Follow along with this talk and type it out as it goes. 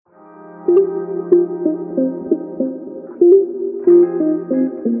I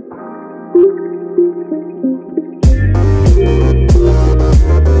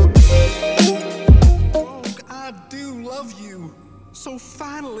do love you. So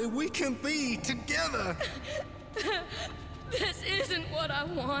finally we can be together. This isn't what I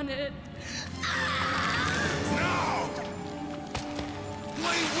wanted. No!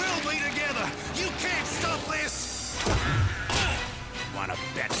 We will be together. You can't stop this. Wanna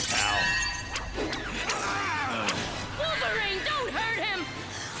bet, pal? Wolverine, don't hurt him!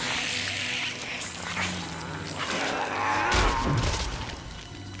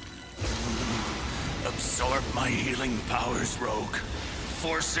 Absorb my healing powers, Rogue.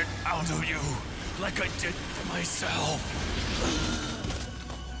 Force it out of you, like I did for myself.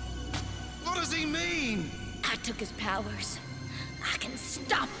 What does he mean? I took his powers. I can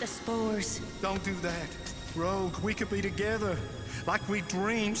stop the spores. Don't do that. Rogue, we could be together. Like we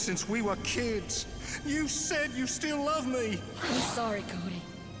dreamed since we were kids. You said you still love me. I'm sorry, Cody.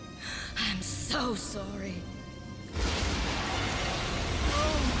 I'm so sorry.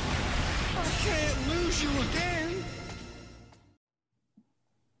 I can't lose you again.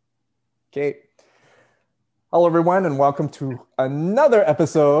 Okay. Hello, everyone, and welcome to another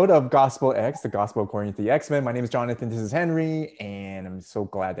episode of Gospel X, the Gospel According to the X-Men. My name is Jonathan, this is Henry, and I'm so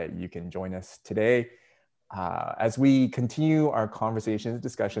glad that you can join us today as we continue our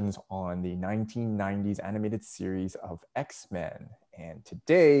discussions on the 1990s animated series of X-Men. And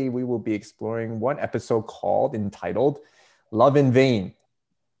today we will be exploring one episode entitled Love in Vain.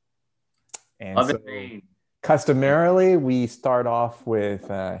 And Love in Vain. Customarily, we start off with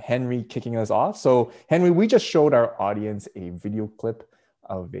Henry kicking us off. So, Henry, we just showed our audience a video clip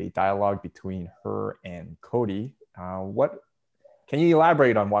of a dialogue between her and Cody. Can you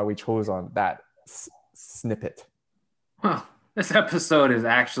elaborate on why we chose on that snippet? Well, this episode is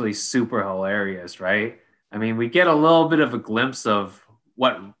actually super hilarious, right? I mean, we get a little bit of a glimpse of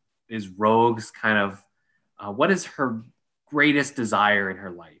what is Rogue's kind of, what is her greatest desire in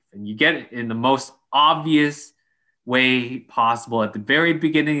her life. And you get it in the most obvious way possible at the very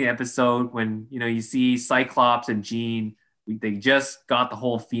beginning of the episode when, you see Cyclops and Jean, they just got the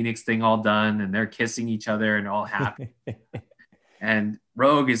whole Phoenix thing all done and they're kissing each other and all happy. And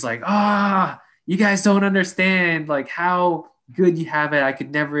Rogue is like, you guys don't understand like how good you have it. I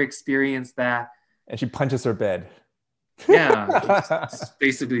could never experience that. And she punches her bed. Yeah,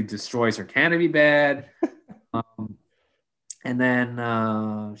 basically destroys her canopy bed. And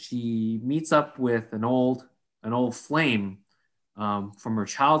then she meets up with an old flame from her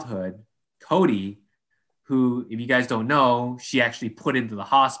childhood, Cody, who, if you guys don't know, she actually put into the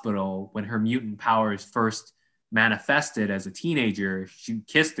hospital when her mutant powers first manifested as a teenager. She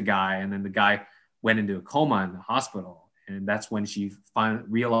kissed the guy, and then the guy went into a coma in the hospital. And that's when she finally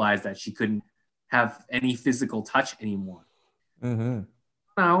realized that she couldn't have any physical touch anymore. Mm-hmm.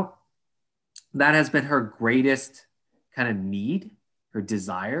 Now, that has been her greatest kind of need. Her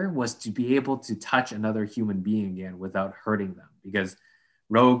desire was to be able to touch another human being again without hurting them, because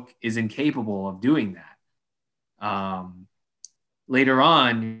Rogue is incapable of doing that. Later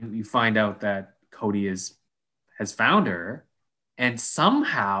on, you find out that Cody has found her, and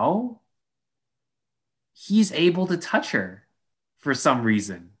somehow he's able to touch her for some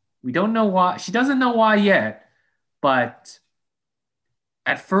reason. We don't know why. She doesn't know why yet, but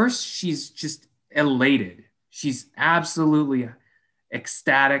at first she's just elated. She's absolutely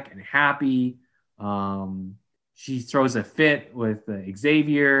ecstatic and happy. She throws a fit with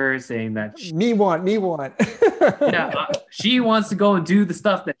Xavier, saying that me want. She wants to go and do the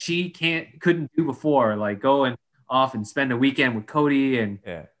stuff that she couldn't do before, like go and off and spend a weekend with Cody and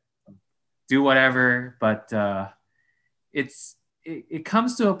do whatever. But it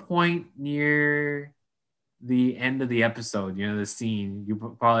comes to a point near the end of the episode, the scene. You're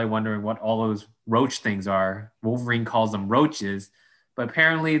probably wondering what all those roach things are. Wolverine calls them roaches, but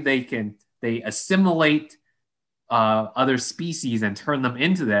apparently they assimilate other species and turn them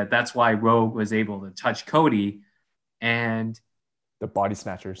into that. That's why Rogue was able to touch Cody. And the body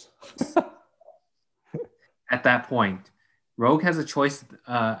snatchers. At that point, Rogue has a choice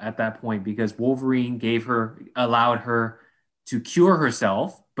at that point, because Wolverine allowed her to cure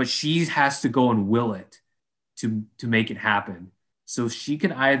herself, but she has to go and will it to make it happen. So she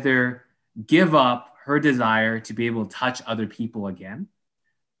can either give up her desire to be able to touch other people again,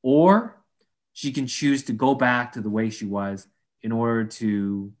 or she can choose to go back to the way she was in order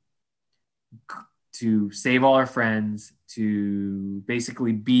to save all her friends, to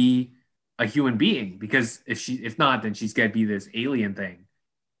basically be a human being, because if not, then she's got to be this alien thing.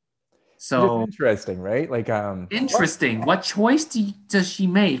 So interesting, right? Like, interesting. What choice does she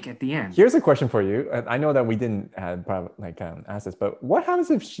make at the end? here's a question for you. I know that we didn't ask this, but what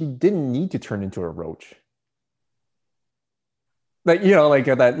happens if she didn't need to turn into a roach? Like, like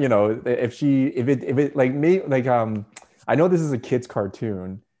that, if it like me, like, I know this is a kid's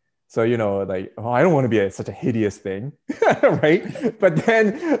cartoon, so like, oh, I don't want to be such a hideous thing, right? But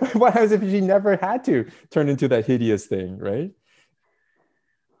then what happens if she never had to turn into that hideous thing, right?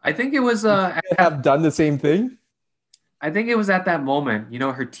 I think it was Have done the same thing. I think it was at that moment,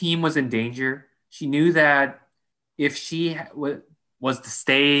 her team was in danger. She knew that if she was to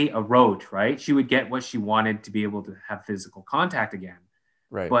stay a roach, right, she would get what she wanted to be able to have physical contact again.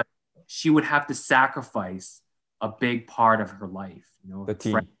 Right. But she would have to sacrifice a big part of her life, the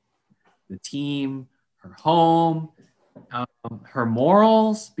team, her home, her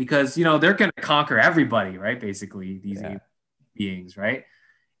morals, because, they're going to conquer everybody, right? Basically, these beings, right?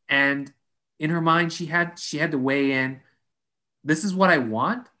 And in her mind, she had to weigh in, this is what I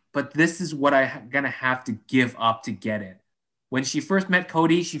want, but this is what I'm going to have to give up to get it. When she first met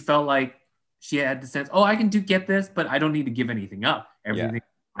Cody, she felt like she had the sense, oh, I can get this, but I don't need to give anything up. Everything's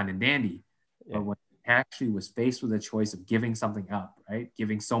fine and dandy. Yeah. But when she actually was faced with a choice of giving something up, right?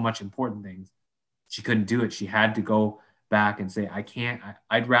 Giving so much important things, she couldn't do it. She had to go back and say,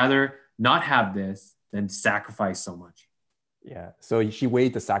 I'd rather not have this than sacrifice so much. Yeah. So she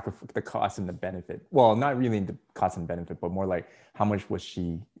weighed the cost and the benefit. Well, not really the cost and benefit, but more like how much would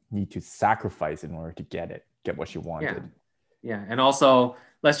she need to sacrifice in order to get what she wanted. Yeah. And also,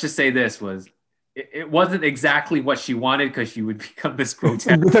 let's just say it wasn't exactly what she wanted, because she would become this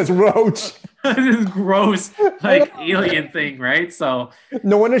grotesque, this roach, this gross, like, alien thing, right? So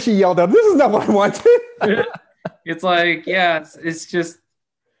no wonder she yelled out, "This is not what I wanted." It's like, it's just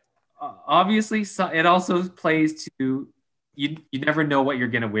obviously it also plays to you never know what you're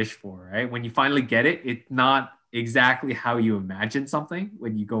gonna wish for, right? When you finally get it, it's not exactly how you imagine something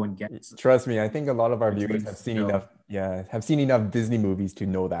when you go and get it. Trust me, I think a lot of our viewers have seen enough Disney movies to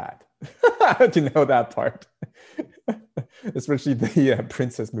know that. To know that part. Especially the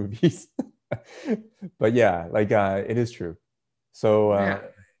princess movies. But it is true. So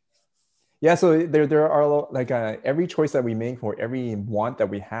so there are like every choice that we make or every want that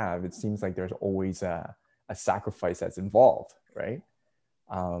we have, it seems like there's always a sacrifice that's involved, right?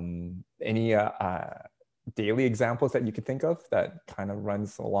 Any daily examples that you could think of that kind of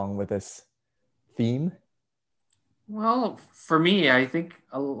runs along with this theme? Well, for me, I think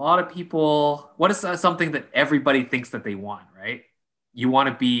a lot of people, what is something that everybody thinks that they want, right? You want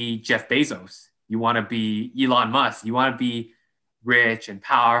to be Jeff Bezos. You want to be Elon Musk. You want to be rich and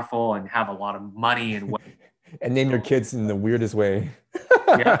powerful and have a lot of money and and name your kids in the weirdest way.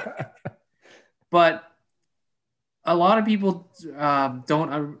 Yeah. But a lot of people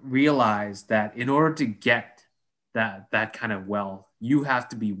don't realize that in order to get that kind of wealth, you have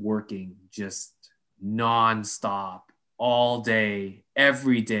to be working just nonstop all day,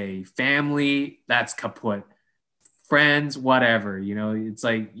 every day. Family, that's kaput. Friends, whatever. It's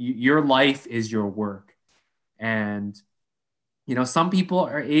like your life is your work. And some people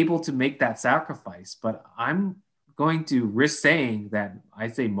are able to make that sacrifice, but I'm going to risk saying that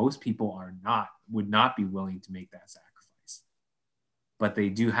I'd say most people would not be willing to make that sacrifice. But they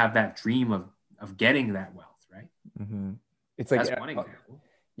do have that dream of getting that wealth, right? Mm-hmm. It's like, that's one example.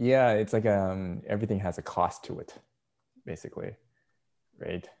 Yeah, it's like everything has a cost to it, basically,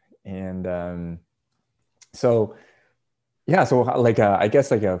 right? And so I guess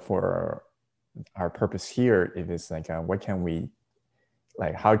for our purpose here, it is like how can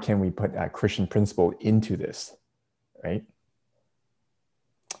we put a Christian principle into this, right?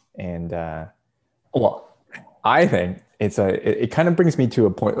 And I think it kind of brings me to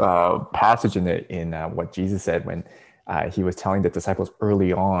a point passage in what Jesus said when he was telling the disciples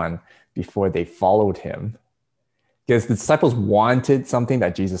early on before they followed him, because the disciples wanted something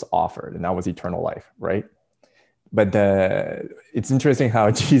that Jesus offered, and that was eternal life, right? But it's interesting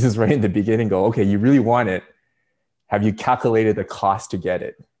how Jesus right in the beginning go, okay, you really want it. Have you calculated the cost to get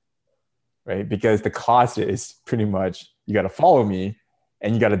it? Right? Because the cost is pretty much, you got to follow me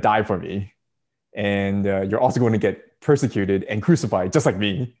and you got to die for me. And you're also going to get persecuted and crucified just like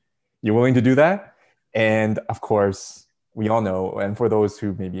me. You willing to do that? And of course, we all know, and for those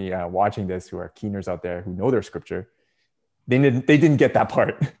who may be watching this, who are keeners out there who know their scripture, they didn't get that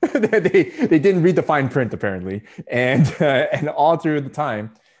part. they didn't read the fine print, apparently. And all through the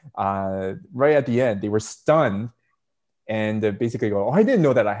time, right at the end, they were stunned and basically go, oh, I didn't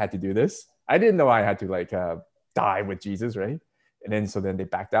know that I had to do this. I didn't know I had to die with Jesus, right? And then they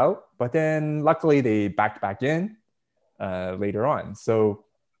backed out. But then luckily they backed back in later on. So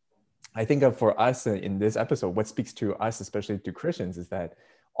I think of for us in this episode, what speaks to us, especially to Christians, is that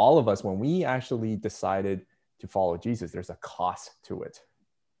all of us, when we actually decided to follow Jesus, there's a cost to it.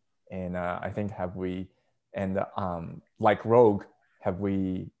 And I think like Rogue, did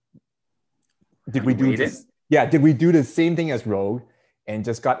we do this? Yeah, did we do the same thing as Rogue and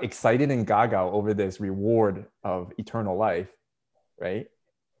just got excited and gaga over this reward of eternal life, right?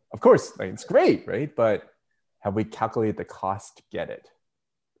 Of course, like, it's great, right? But have we calculated the cost to get it,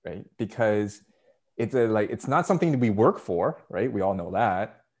 right? Because it's not something that we work for, right? We all know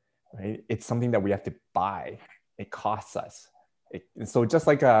that, right? It's something that we have to buy. It costs us. So just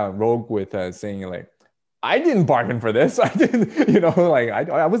like Rogue with saying like, I didn't bargain for this. I didn't, like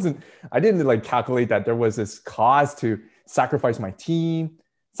I didn't like calculate that there was this cost to sacrifice my team,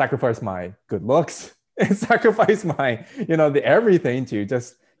 sacrifice my good looks, and sacrifice my, the everything to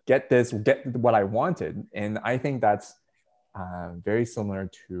just get what I wanted. And I think that's very similar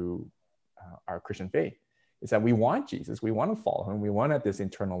to our Christian faith, is that we want Jesus, we want to follow him, we want to have this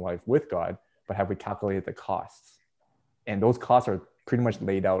eternal life with God, but have we calculated the costs? And those costs are pretty much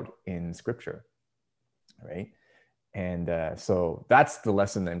laid out in Scripture, right? And so that's the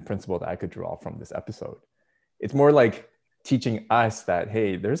lesson and principle that I could draw from this episode. It's more like teaching us that,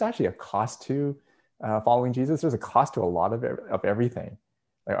 hey, there's actually a cost to following Jesus. There's a cost to a lot of everything.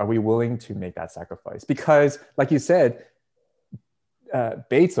 Like, are we willing to make that sacrifice? Because, like you said,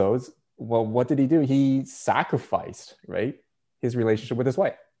 Bezos, well, what did he do? He sacrificed, right, his relationship with his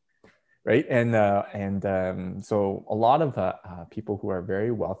wife, right? And so a lot of people who are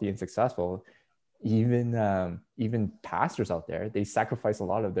very wealthy and successful, even pastors out there, they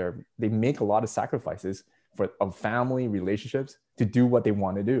make a lot of sacrifices of family relationships to do what they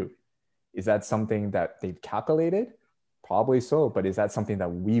want to do. Is that something that they've calculated? Probably so, but is that something that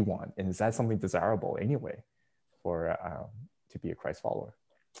we want? And is that something desirable anyway for to be a Christ follower?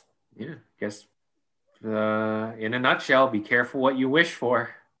 Yeah, I guess in a nutshell, be careful what you wish for,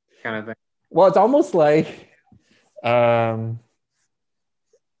 kind of thing. Well, it's almost like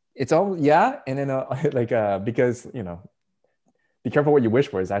it's all, yeah, and then because be careful what you wish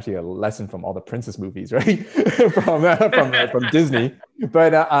for is actually a lesson from all the princess movies, right? from Disney.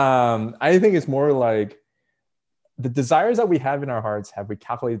 But I think it's more like the desires that we have in our hearts, have we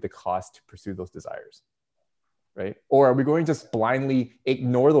calculated the cost to pursue those desires, right? Or are we going to just blindly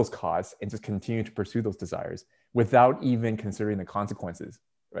ignore those costs and just continue to pursue those desires without even considering the consequences,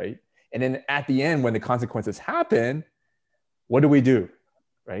 right? And then at the end, when the consequences happen, what do?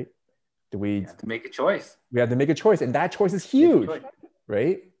 Right? We have to make a choice. We have to make a choice, and that choice is huge,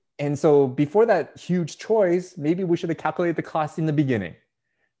 right? And so before that huge choice, maybe we should have calculated the cost in the beginning,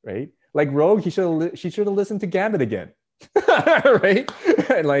 right? Like Rogue, she should have listened to Gambit again, right?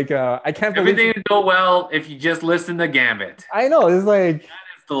 Like I can't believe everything would go well if you just listen to Gambit. I know, it's like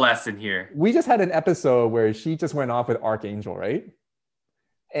that is the lesson here. We just had an episode where she just went off with Archangel, right?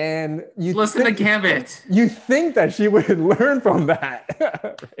 And you listen to Gambit. You think that she would learn from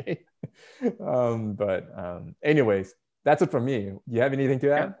that, right? But anyways, that's it from me. Do you have anything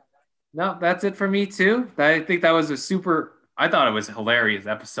to add? No, that's it for me too. I think that was I thought it was a hilarious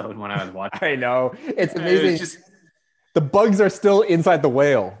episode when I was watching. I know, it's amazing. The bugs are still inside the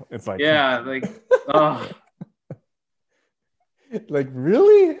whale. It's like, yeah, like, oh. Like,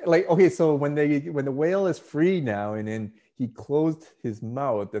 really? Like, okay, so when the whale is free now and then he closed his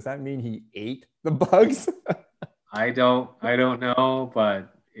mouth, does that mean he ate the bugs? I don't know,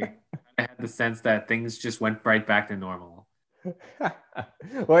 but I had the sense that things just went right back to normal.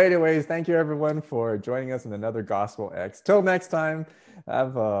 Well, anyways, thank you everyone for joining us in another Gospel X. Till next time,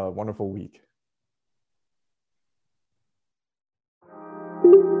 have a wonderful week.